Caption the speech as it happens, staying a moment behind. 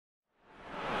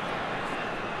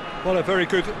Well, a very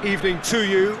good evening to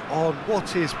you on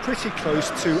what is pretty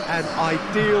close to an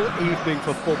ideal evening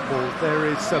for football. There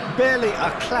is barely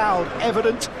a cloud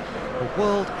evident. The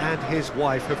world and his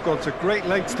wife have gone to great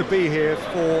lengths to be here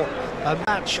for a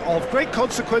match of great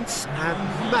consequence and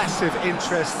massive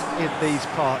interest in these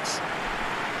parts.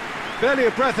 Barely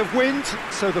a breath of wind,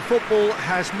 so the football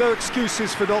has no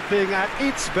excuses for not being at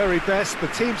its very best. The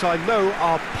teams I know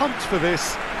are pumped for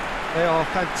this. They are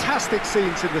fantastic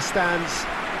scenes in the stands.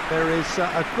 There is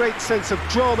a great sense of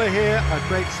drama here, a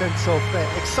great sense of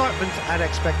excitement and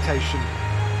expectation.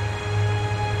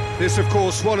 This, of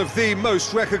course, one of the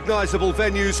most recognisable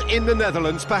venues in the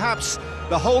Netherlands, perhaps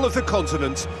the whole of the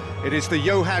continent. It is the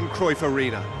Johan Cruijff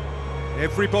Arena.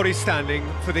 Everybody standing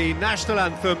for the national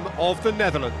anthem of the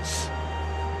Netherlands.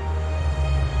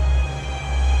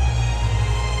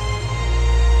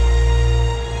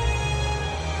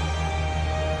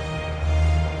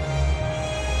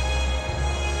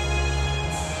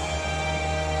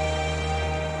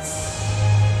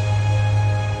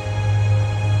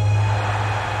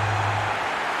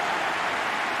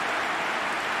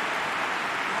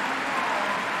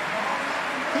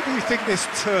 Who do you think this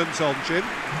turns on, Jim?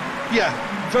 Yeah,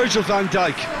 Virgil van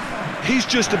Dijk. He's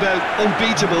just about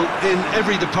unbeatable in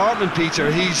every department, Peter.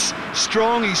 He's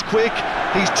strong, he's quick,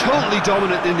 he's totally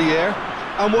dominant in the air.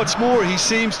 And what's more, he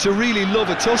seems to really love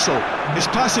a tussle. His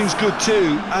passing's good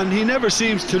too, and he never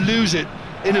seems to lose it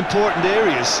in important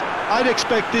areas. I'd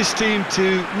expect this team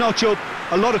to notch up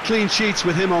a lot of clean sheets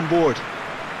with him on board.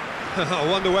 I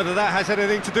wonder whether that has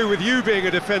anything to do with you being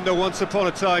a defender once upon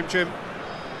a time, Jim.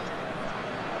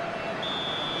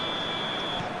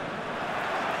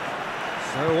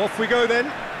 So off we go then.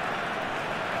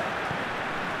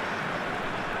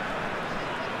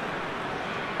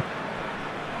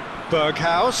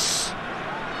 Berghaus.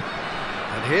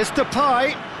 And here's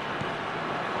Depay.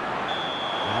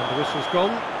 And the whistle's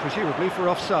gone, presumably for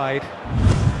offside.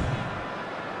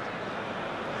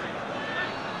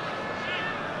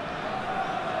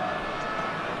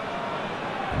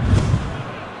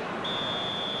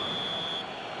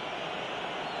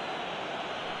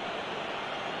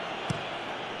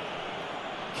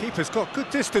 Keeper's got good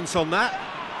distance on that.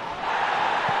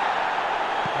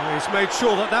 And he's made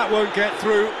sure that that won't get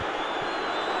through.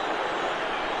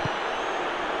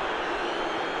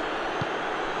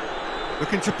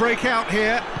 Looking to break out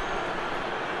here.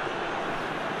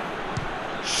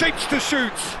 Shapes to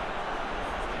shoot.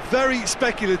 Very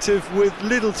speculative with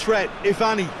little threat, if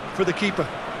any, for the keeper.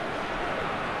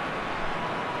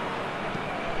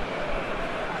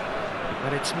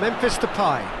 And it's Memphis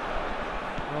Depay.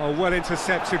 Oh, well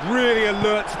intercepted, really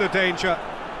alert to the danger.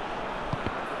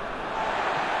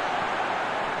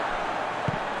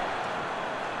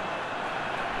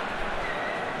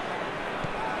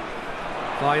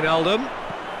 Wijnaldum.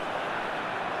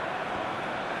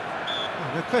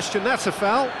 Oh, no question, that's a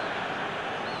foul.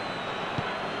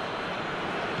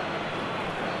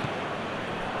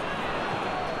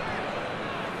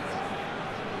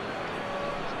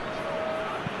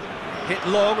 Hit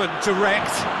long and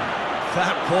direct.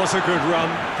 That was a good run.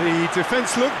 The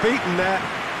defence looked beaten there.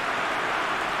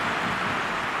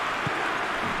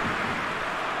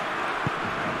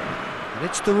 And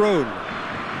it's the Rhone.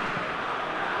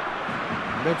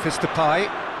 Memphis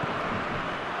Depay.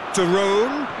 De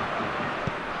Rhone.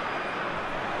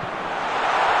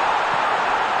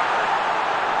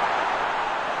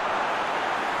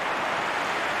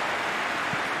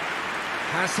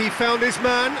 Has he found his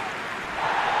man?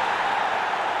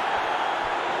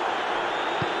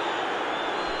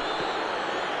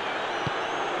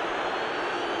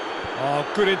 Oh,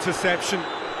 good interception.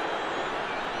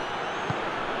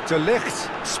 De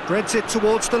Ligt spreads it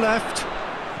towards the left.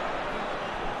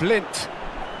 Blind.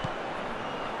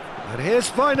 And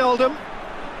here's Wijnaldum.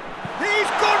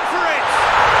 He's gone for it!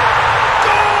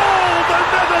 Goal! The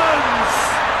Netherlands!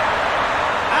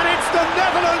 And it's the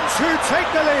Netherlands who take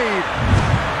the lead.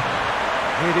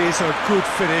 It is a good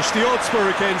finish. The odds were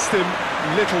against him.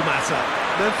 Little matter.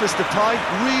 Memphis Depay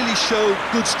really showed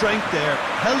good strength there.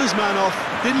 Held his man off,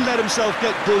 didn't let himself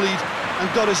get bullied,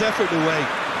 and got his effort away.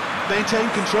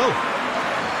 Maintained control.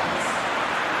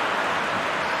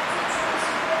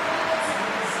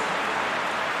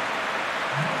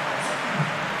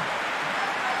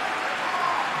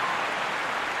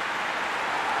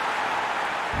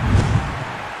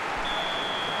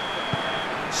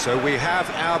 So we have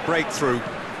our breakthrough.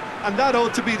 And that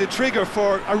ought to be the trigger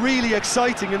for a really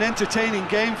exciting and entertaining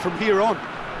game from here on.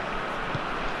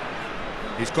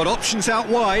 He's got options out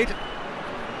wide.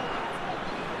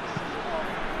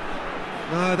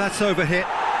 No, that's overhit.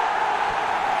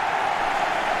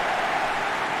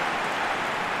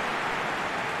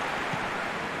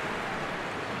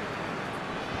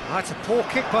 That's a poor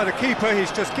kick by the keeper,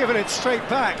 he's just given it straight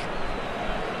back.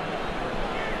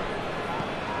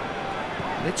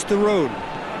 And it's De Roon.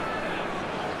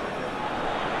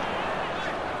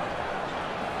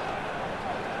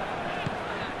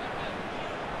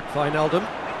 Wijnaldum.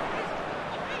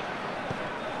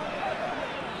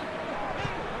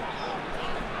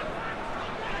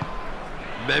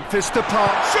 Memphis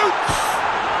Depart shoots!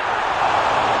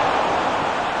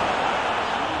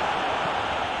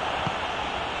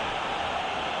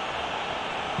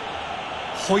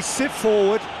 Hoists it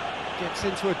forward, gets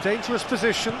into a dangerous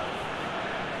position.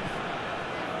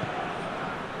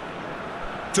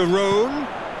 De Roon.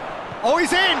 Oh,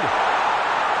 he's in!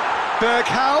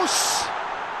 Berghaus.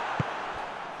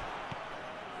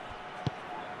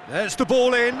 There's the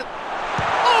ball in.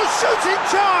 Oh, shooting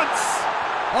chance!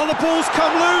 Oh, the ball's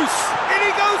come loose. In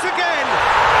he goes again.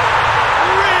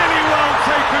 Really well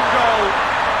taken goal.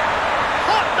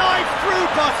 Hot knife through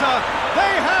butter.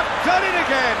 They have done it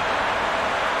again.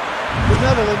 The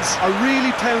Netherlands are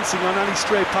really pouncing on any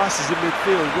stray passes in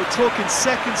midfield. We're talking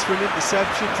seconds for an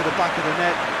interception to the back of the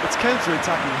net. It's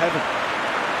counter-attacking heaven.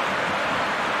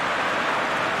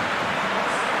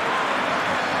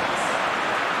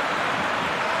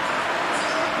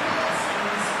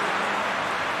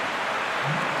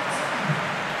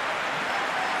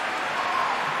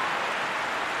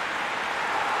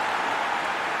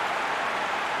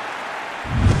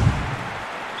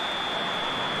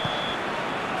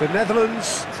 The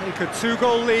Netherlands take a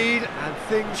 2-goal lead and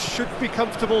things should be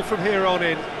comfortable from here on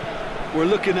in. We're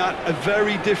looking at a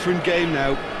very different game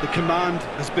now. The command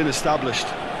has been established.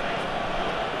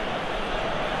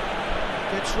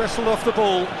 Gets wrestled off the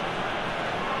ball.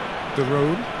 De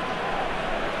Roon.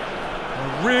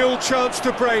 A real chance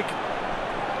to break.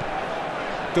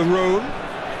 De Roon.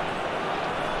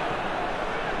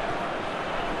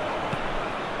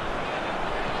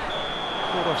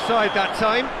 Not offside that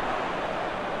time.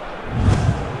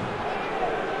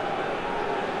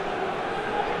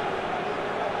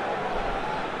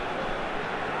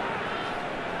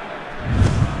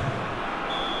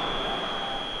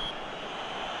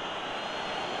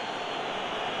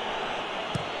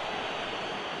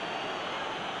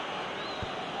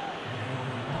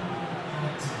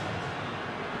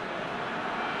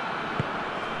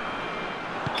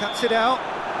 Cuts it out.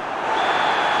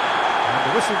 And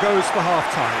the whistle goes for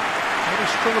half-time. Any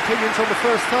strong opinions on the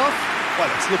first half? Well,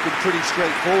 it's looking pretty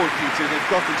straightforward, Peter.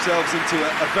 They've got themselves into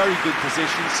a very good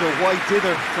position, so why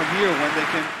dither from here when they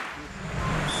can...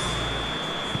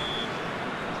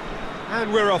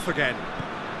 And we're off again.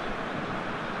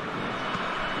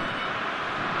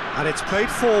 And it's played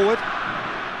forward.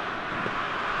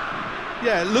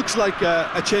 Yeah, it looks like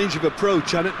a change of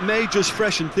approach, and it may just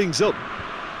freshen things up.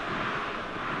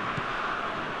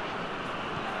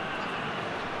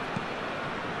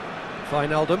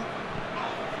 Wijnaldum.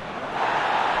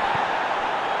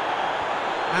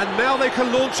 And now they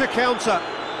can launch a counter.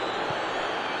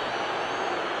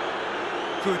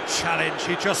 Good challenge,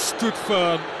 he just stood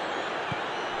firm.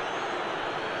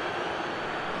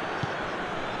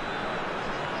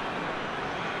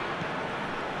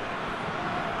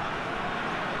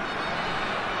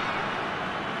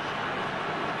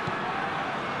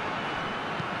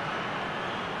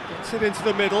 Gets it into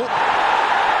the middle.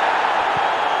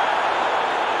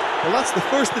 Well, that's the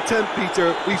first attempt,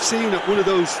 Peter, we've seen at one of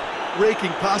those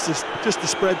raking passes just to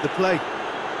spread the play.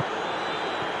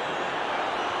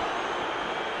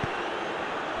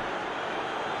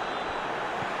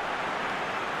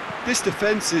 This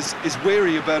defence is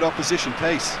wary about opposition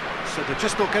pace. So they're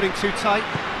just not getting too tight?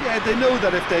 Yeah, they know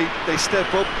that if they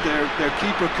step up, their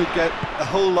keeper could get a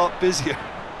whole lot busier.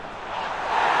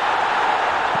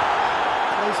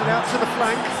 Plays it out to the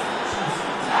flank.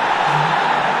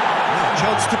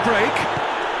 Chance to break.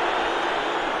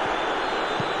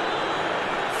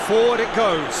 Forward it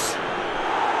goes.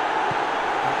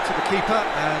 Back to the keeper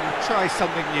and try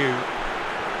something new.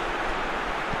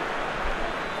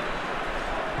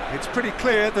 It's pretty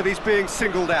clear that he's being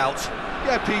singled out.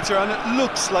 Yeah, Peter, and it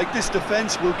looks like this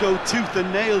defence will go tooth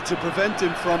and nail to prevent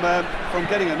him from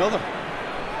getting another.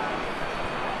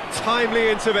 Timely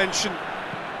intervention.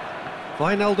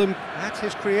 Wijnaldum at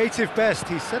his creative best.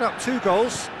 He's set up 2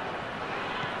 goals.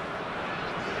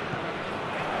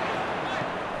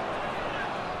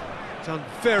 Done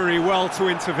very well to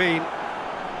intervene.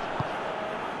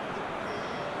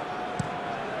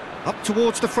 Up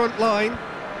towards the front line.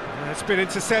 It's been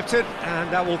intercepted, and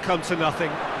that will come to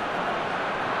nothing.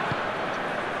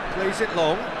 Plays it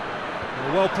long.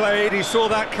 Well played, he saw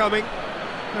that coming.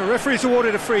 The referee's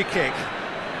awarded a free kick.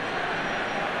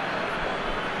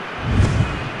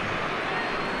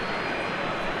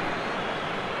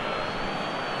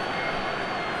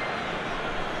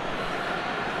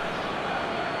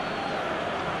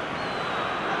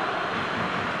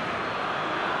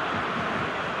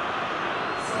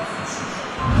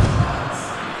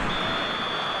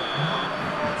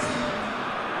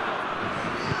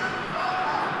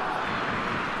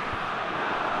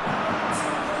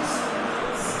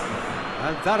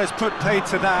 And that has put paid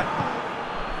to that.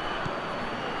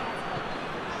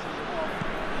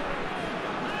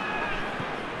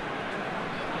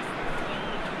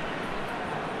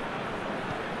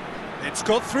 It's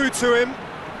got through to him.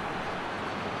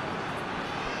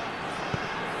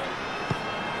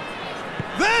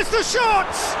 There's the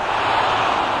shot!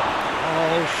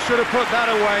 Oh, should have put that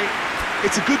away.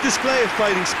 It's a good display of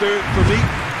fighting spirit for me.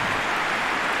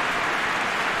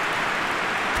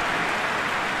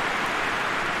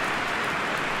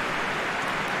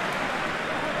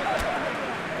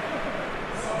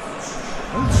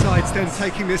 Both sides then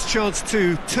taking this chance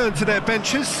to turn to their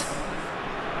benches.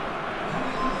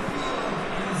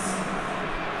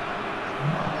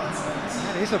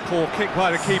 That is a poor kick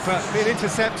by the keeper, being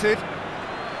intercepted.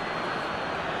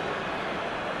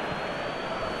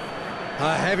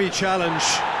 A heavy challenge.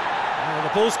 Oh, the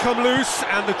ball's come loose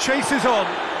and the chase is on.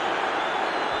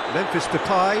 Memphis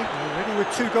Depay, already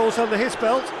with 2 goals under his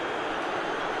belt.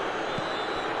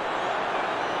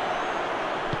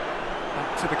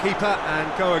 Back to the keeper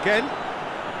and go again.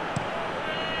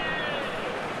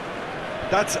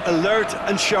 That's alert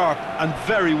and sharp and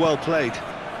very well played.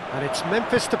 And it's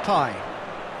Memphis Depay.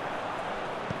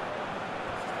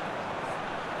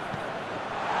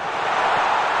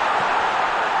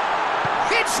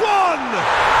 It's one!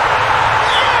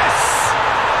 Yes!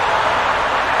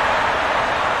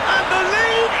 And the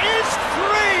lead is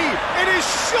 3! It is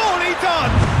surely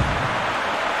done!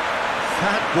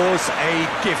 That was a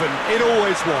given, it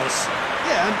always was.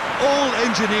 Yeah, and all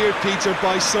engineered, Peter,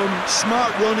 by some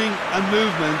smart running and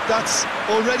movement. That's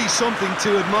already something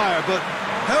to admire, but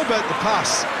how about the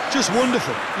pass? Just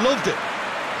wonderful, loved it.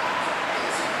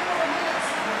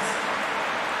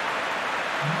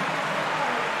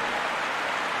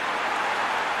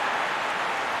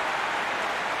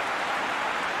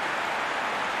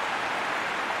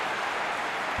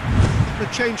 The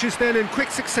changes then in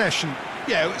quick succession.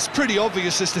 Yeah, it was pretty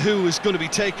obvious as to who was going to be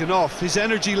taken off. His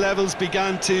energy levels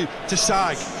began to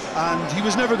sag, and he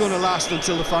was never going to last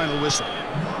until the final whistle.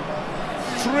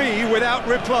 3 without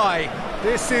reply.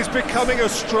 This is becoming a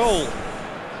stroll.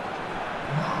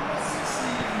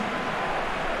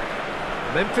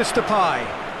 Memphis Depay.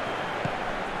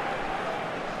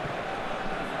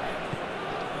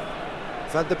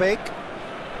 Van der Beek.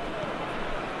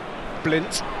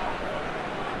 Blint.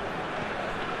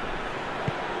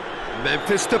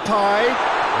 Memphis Depay.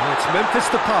 Oh, it's Memphis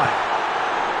Depay.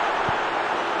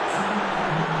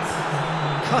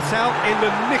 Cut out in the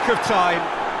nick of time.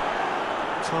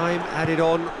 Time added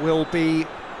on will be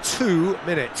 2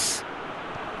 minutes.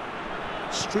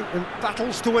 Strootman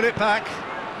battles to win it back.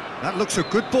 That looks a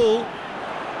good ball.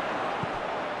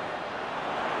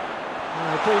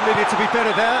 The ball needed to be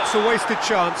better there. It's a wasted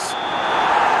chance.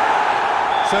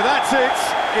 So that's it.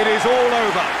 It is all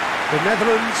over. The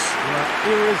Netherlands were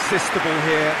irresistible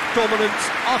here, dominant,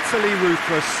 utterly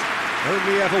ruthless,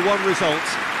 only ever one result,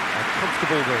 a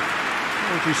comfortable win.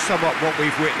 How would you sum up what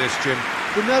we've witnessed, Jim?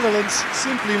 The Netherlands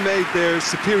simply made their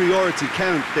superiority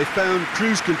count. They found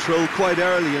cruise control quite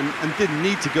early and didn't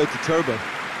need to go to turbo. Well,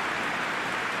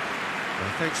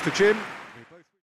 thanks to Jim.